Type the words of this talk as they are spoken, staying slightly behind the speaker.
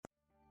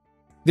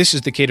This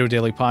is the Cato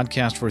Daily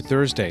Podcast for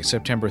Thursday,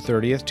 September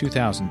 30th,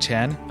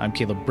 2010. I'm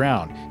Caleb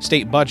Brown.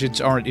 State budgets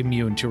aren't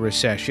immune to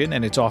recession,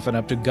 and it's often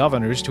up to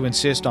governors to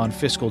insist on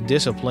fiscal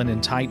discipline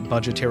in tight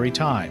budgetary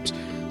times.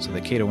 So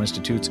the Cato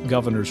Institute's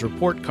Governor's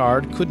Report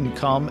Card couldn't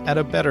come at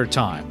a better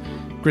time.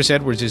 Chris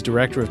Edwards is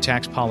Director of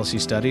Tax Policy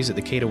Studies at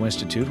the Cato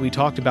Institute. We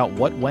talked about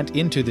what went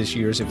into this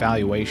year's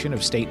evaluation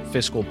of state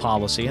fiscal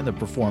policy and the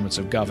performance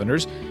of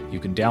governors. You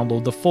can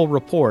download the full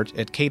report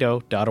at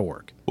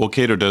cato.org. Well,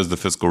 Cato does the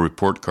fiscal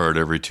report card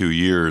every 2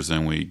 years,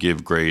 and we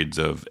give grades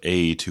of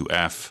A to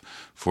F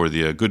for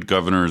the good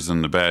governors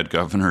and the bad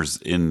governors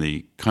in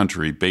the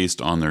country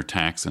based on their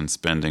tax and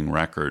spending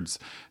records.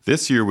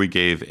 This year we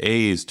gave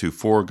A's to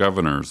 4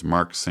 governors: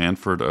 Mark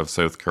Sanford of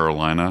South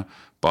Carolina,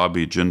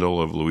 Bobby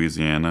Jindal of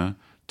Louisiana,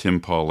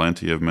 Tim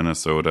Pawlenty of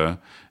Minnesota,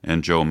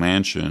 and Joe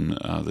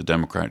Manchin, the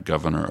Democrat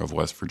governor of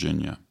West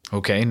Virginia.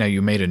 Okay, now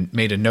you made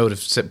a note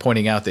of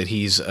pointing out that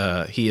he is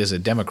a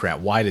Democrat.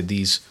 Why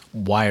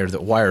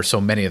are so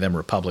many of them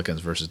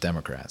Republicans versus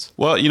Democrats?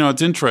 Well,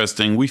 it's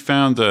interesting. We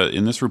found that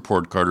in this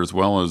report card, as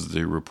well as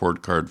the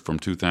report card from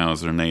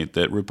 2008,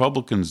 that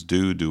Republicans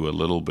do a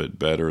little bit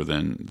better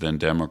than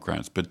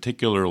Democrats,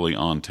 particularly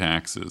on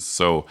taxes.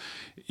 So,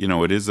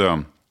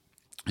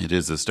 it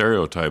is a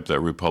stereotype that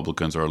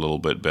Republicans are a little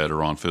bit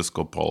better on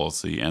fiscal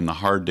policy, and the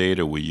hard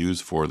data we use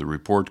for the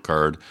report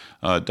card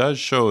does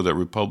show that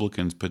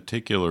Republicans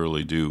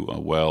particularly do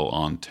well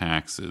on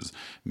taxes,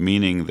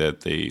 meaning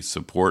that they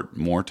support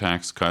more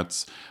tax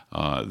cuts,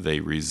 they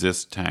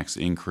resist tax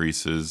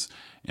increases,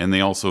 and they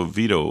also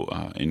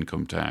veto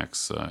income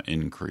tax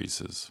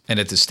increases. And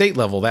at the state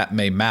level, that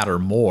may matter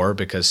more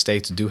because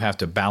states do have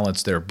to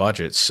balance their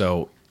budgets.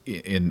 So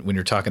when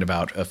you're talking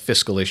about a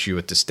fiscal issue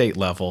at the state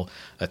level,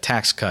 a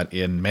tax cut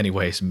in many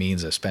ways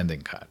means a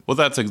spending cut. Well,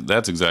 that's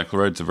exactly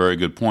right. It's a very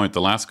good point. The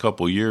last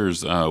couple of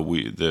years,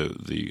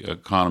 the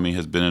economy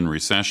has been in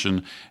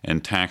recession,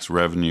 and tax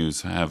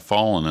revenues have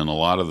fallen in a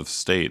lot of the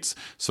states.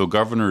 So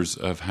governors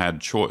have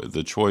had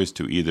the choice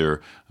to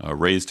either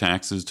raise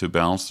taxes to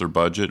balance their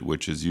budget,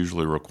 which is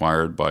usually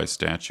required by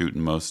statute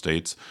in most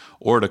states,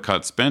 or to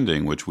cut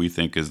spending, which we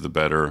think is the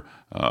better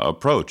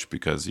approach,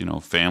 because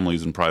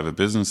families and private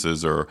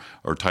businesses are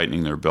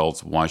tightening their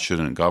belts. Why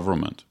shouldn't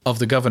government? Of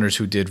the governors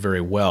who did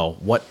very well,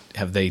 what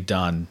have they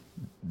done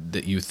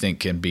that you think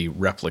can be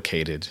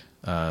replicated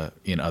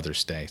in other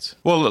states?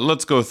 Well,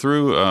 let's go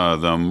through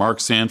them. Mark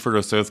Sanford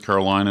of South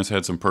Carolina has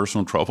had some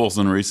personal troubles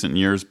in recent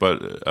years,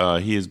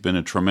 but he has been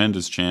a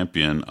tremendous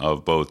champion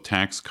of both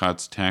tax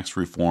cuts, tax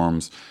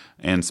reforms,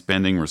 and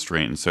spending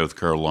restraint in South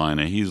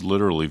Carolina. He's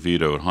literally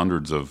vetoed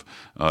hundreds of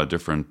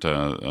different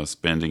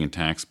spending and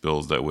tax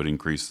bills that would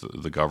increase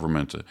the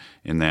government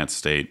in that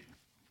state.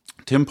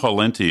 Tim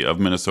Pawlenty of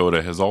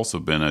Minnesota has also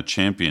been a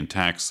champion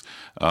tax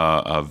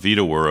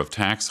vetoer of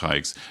tax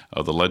hikes.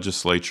 The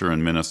legislature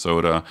in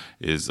Minnesota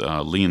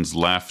leans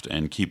left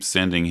and keeps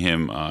sending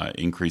him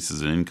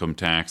increases in income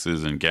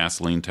taxes and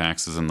gasoline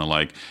taxes and the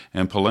like.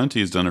 And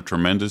Pawlenty has done a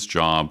tremendous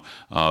job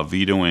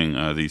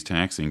vetoing these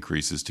tax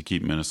increases to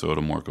keep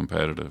Minnesota more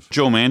competitive.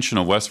 Joe Manchin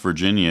of West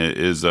Virginia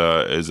is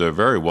a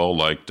very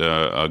well-liked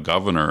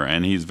governor,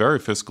 and he's very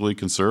fiscally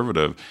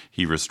conservative.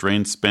 He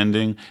restrains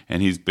spending,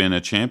 and he's been a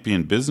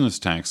champion business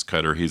tax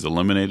cutter. He's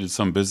eliminated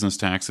some business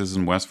taxes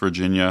in West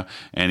Virginia,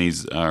 and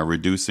he's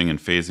reducing and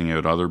phasing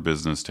out other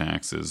business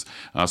taxes.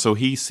 So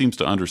he seems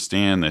to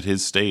understand that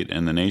his state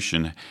and the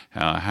nation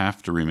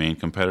have to remain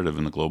competitive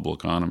in the global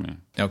economy.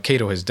 Now,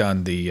 Cato has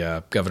done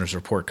the Governor's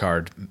Report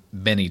Card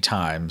many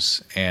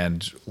times,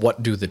 and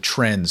what do the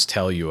trends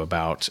tell you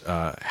about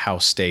how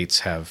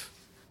states have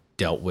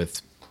dealt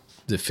with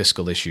the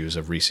fiscal issues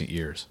of recent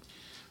years?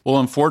 Well,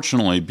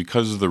 unfortunately,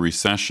 because of the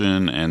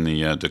recession and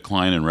the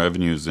decline in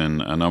revenues in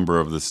a number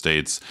of the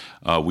states,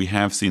 we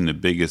have seen the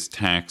biggest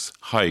tax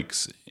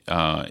hikes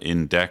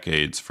in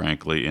decades,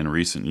 frankly, in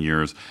recent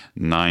years.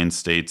 9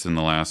 states in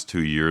the last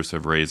 2 years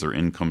have raised their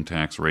income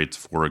tax rates.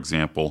 For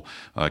example,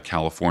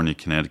 California,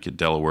 Connecticut,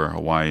 Delaware,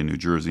 Hawaii, New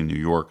Jersey, New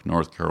York,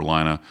 North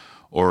Carolina,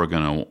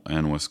 Oregon,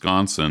 and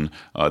Wisconsin.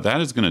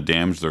 That is going to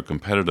damage their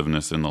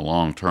competitiveness in the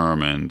long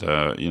term. And,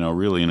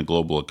 really in a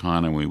global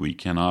economy, we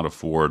cannot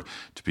afford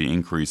to be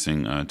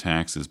increasing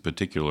taxes,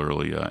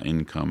 particularly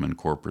income and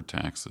corporate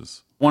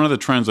taxes. One of the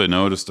trends I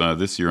noticed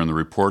this year in the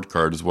report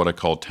card is what I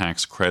call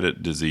tax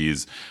credit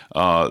disease.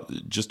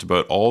 Just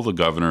about all the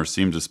governors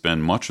seem to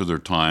spend much of their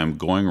time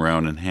going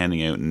around and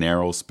handing out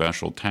narrow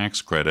special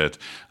tax credit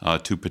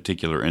to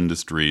particular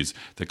industries.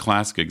 The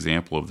classic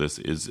example of this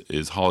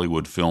is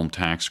Hollywood film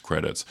tax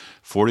credits.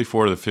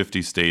 44 of the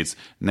 50 states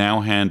now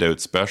hand out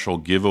special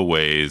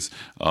giveaways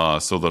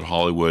so that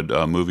Hollywood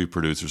movie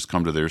producers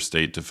come to their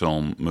state to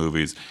film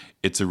movies.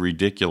 It's a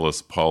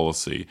ridiculous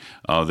policy.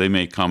 They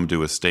may come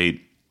to a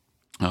state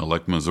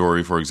like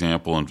Missouri, for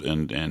example,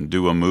 and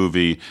do a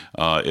movie,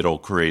 it'll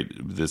create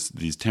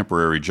these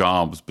temporary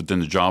jobs, but then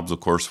the jobs, of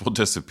course, will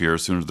disappear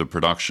as soon as the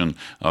production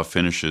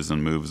finishes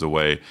and moves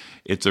away.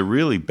 It's a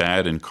really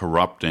bad and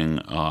corrupting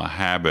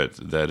habit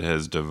that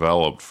has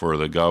developed for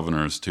the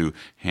governors to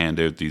hand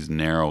out these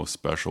narrow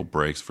special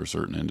breaks for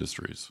certain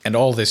industries. And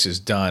all this is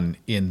done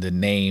in the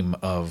name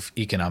of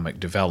economic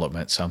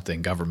development,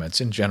 something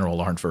governments in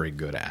general aren't very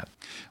good at.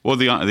 Well,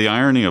 the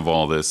irony of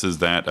all this is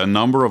that a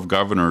number of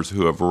governors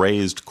who have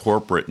raised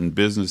corporate and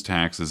business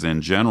taxes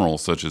in general,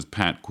 such as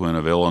Pat Quinn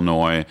of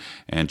Illinois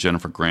and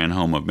Jennifer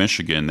Granholm of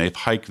Michigan, they've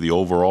hiked the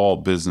overall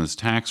business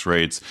tax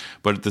rates,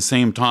 but at the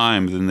same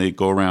time, then they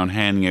go around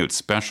handing out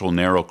special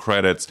narrow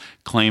credits,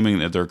 claiming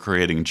that they're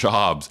creating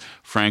jobs.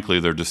 Frankly,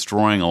 they're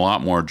destroying a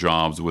lot more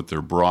jobs with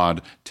their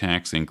broad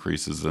tax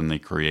increases than they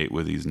create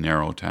with these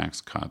narrow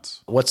tax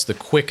cuts. What's the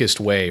quickest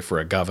way for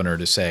a governor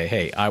to say,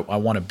 "Hey, I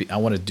want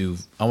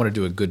to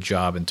do a good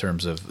job in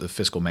terms of the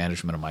fiscal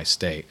management of my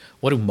state"?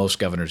 What do most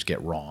governors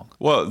get wrong?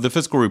 Well, the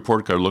fiscal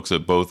report card looks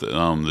at both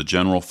the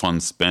general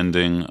fund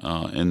spending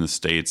in the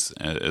states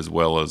as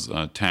well as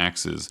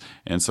taxes.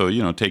 And so,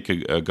 take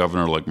a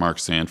governor like Mark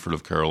Sanford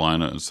of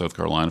South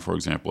Carolina, for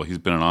example. He's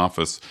been in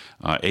office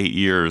 8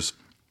 years.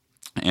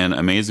 And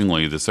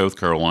amazingly, the South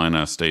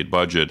Carolina state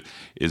budget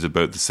is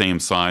about the same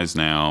size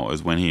now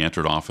as when he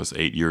entered office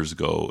 8 years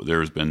ago.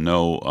 There's been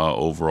no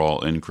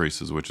overall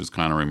increases, which is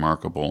kind of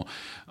remarkable.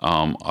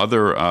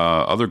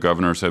 Other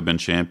governors have been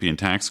champion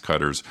tax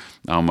cutters.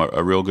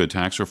 A real good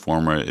tax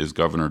reformer is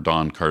Governor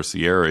Don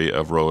Carcieri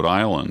of Rhode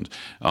Island.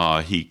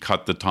 He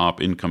cut the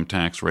top income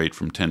tax rate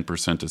from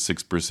 10% to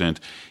 6%.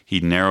 He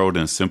narrowed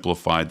and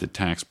simplified the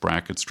tax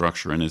bracket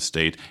structure in his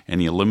state, and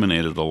he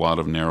eliminated a lot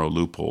of narrow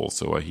loopholes.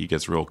 So he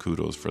gets real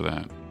kudos for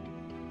that.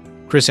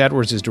 Chris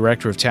Edwards is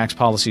Director of Tax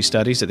Policy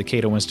Studies at the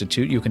Cato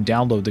Institute. You can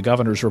download the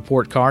Governor's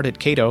Report Card at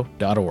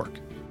cato.org.